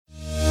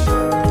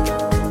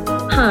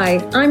Hi,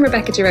 I'm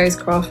Rebecca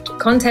DeRosecroft,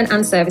 Content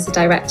and Services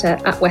Director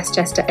at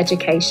Westchester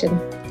Education.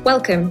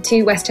 Welcome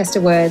to Westchester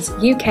Words,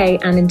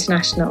 UK and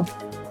International.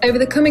 Over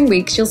the coming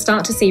weeks, you'll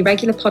start to see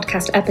regular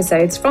podcast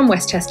episodes from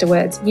Westchester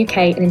Words, UK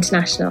and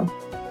International.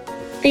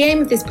 The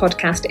aim of this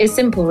podcast is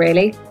simple,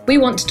 really. We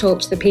want to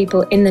talk to the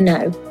people in the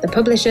know, the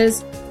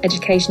publishers,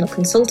 educational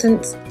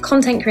consultants,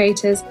 content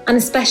creators, and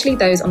especially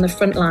those on the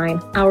front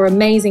line, our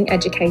amazing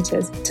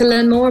educators, to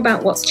learn more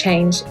about what's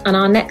changed and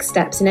our next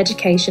steps in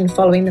education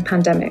following the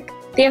pandemic.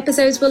 The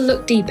episodes will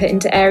look deeper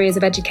into areas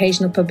of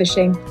educational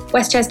publishing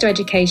Westchester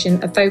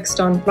Education are focused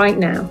on right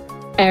now.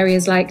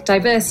 Areas like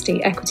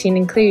diversity, equity and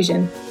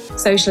inclusion,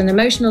 social and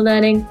emotional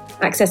learning,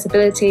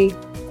 accessibility,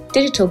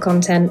 digital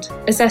content,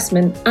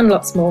 assessment, and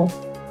lots more.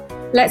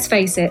 Let's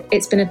face it,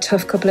 it's been a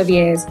tough couple of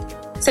years.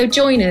 So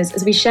join us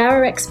as we share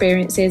our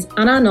experiences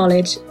and our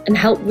knowledge and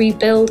help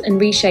rebuild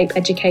and reshape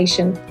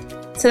education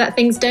so that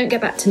things don't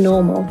get back to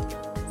normal,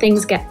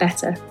 things get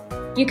better.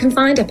 You can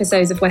find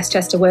episodes of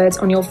Westchester Words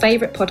on your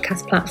favourite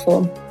podcast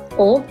platform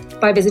or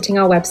by visiting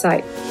our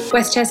website,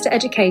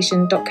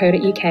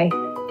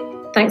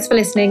 westchestereducation.co.uk. Thanks for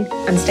listening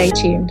and stay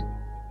tuned.